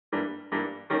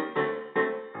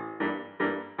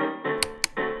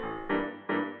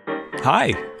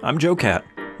Hi, I'm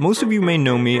JoCat. Most of you may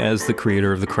know me as the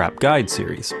creator of the Crap Guide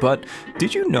series, but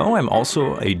did you know I'm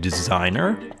also a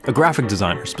designer? A graphic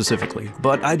designer specifically,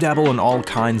 but I dabble in all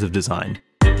kinds of design.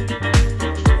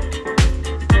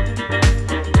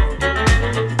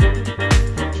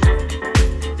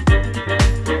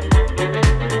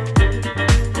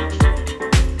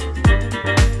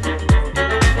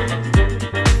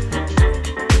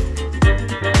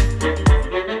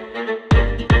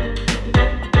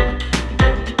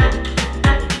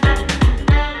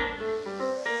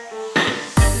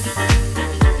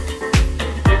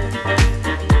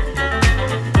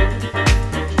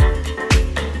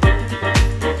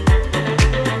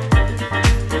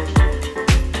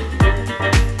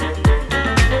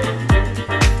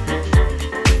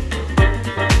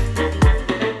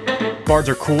 Bards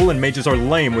are cool and mages are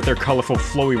lame with their colorful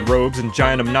flowy robes and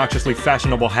giant obnoxiously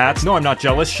fashionable hats. No, I'm not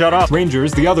jealous, shut up!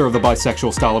 Rangers, the other of the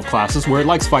bisexual style of classes, where it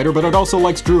likes fighter but it also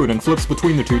likes druid and flips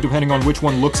between the two depending on which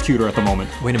one looks cuter at the moment.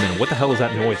 Wait a minute, what the hell is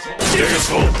that noise?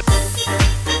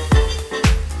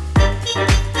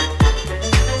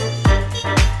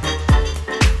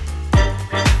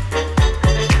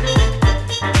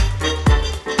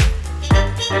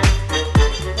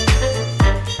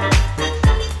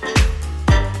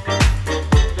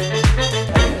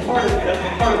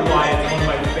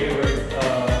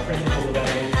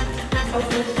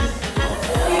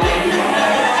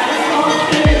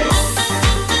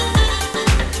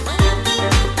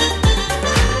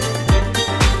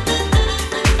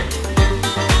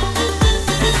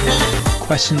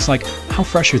 Questions like, how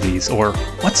fresh are these? Or,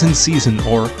 what's in season?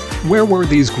 Or, where were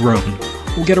these grown?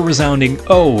 We'll get a resounding,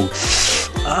 oh,